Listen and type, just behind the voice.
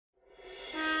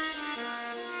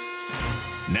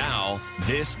Now,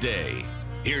 this day.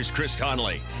 Here's Chris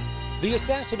Conley. The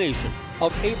assassination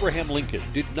of Abraham Lincoln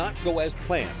did not go as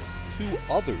planned. Two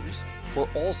others were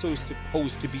also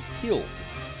supposed to be killed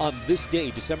on this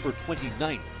day, December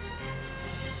 29th.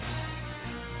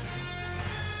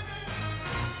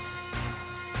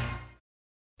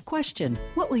 Question: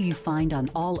 what will you find on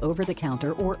all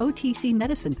over-the-counter or OTC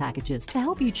medicine packages to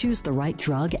help you choose the right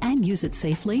drug and use it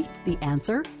safely? The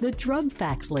answer: the Drug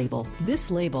Facts label.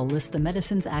 This label lists the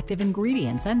medicine's active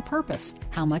ingredients and purpose,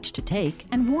 how much to take,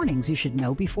 and warnings you should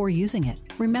know before using it.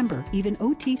 Remember, even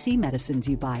OTC medicines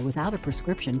you buy without a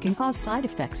prescription can cause side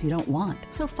effects you don't want.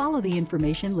 So follow the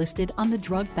information listed on the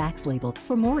Drug Facts label.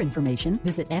 For more information,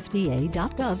 visit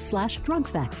fda.gov/Drug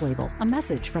Facts label. A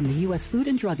message from the U.S. Food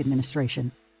and Drug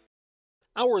Administration.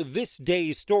 Our This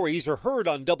Day stories are heard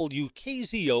on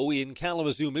WKZO in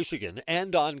Kalamazoo, Michigan,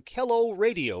 and on Kello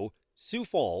Radio, Sioux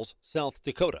Falls, South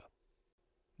Dakota.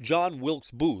 John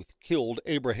Wilkes Booth killed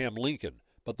Abraham Lincoln,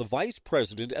 but the Vice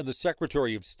President and the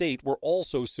Secretary of State were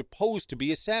also supposed to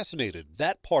be assassinated.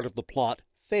 That part of the plot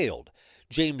failed.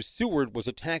 James Seward was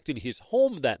attacked in his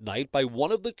home that night by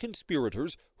one of the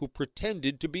conspirators who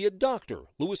pretended to be a doctor,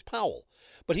 Lewis Powell,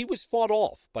 but he was fought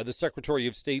off by the Secretary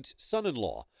of State's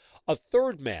son-in-law. A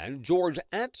third man, George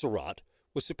Atzerodt,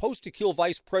 was supposed to kill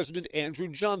Vice President Andrew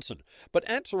Johnson, but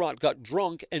Atzerodt got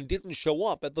drunk and didn't show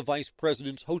up at the Vice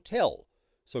President's hotel.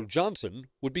 So Johnson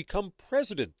would become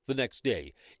president the next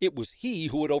day. It was he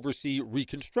who would oversee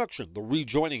Reconstruction, the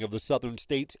rejoining of the southern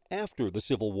states after the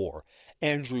Civil War.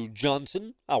 Andrew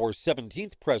Johnson, our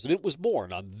 17th president, was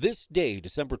born on this day,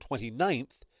 December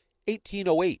 29th,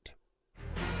 1808.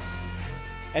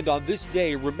 And on this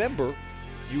day, remember,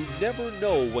 you never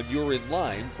know when you're in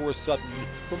line for a sudden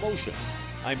promotion.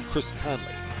 I'm Chris Conley.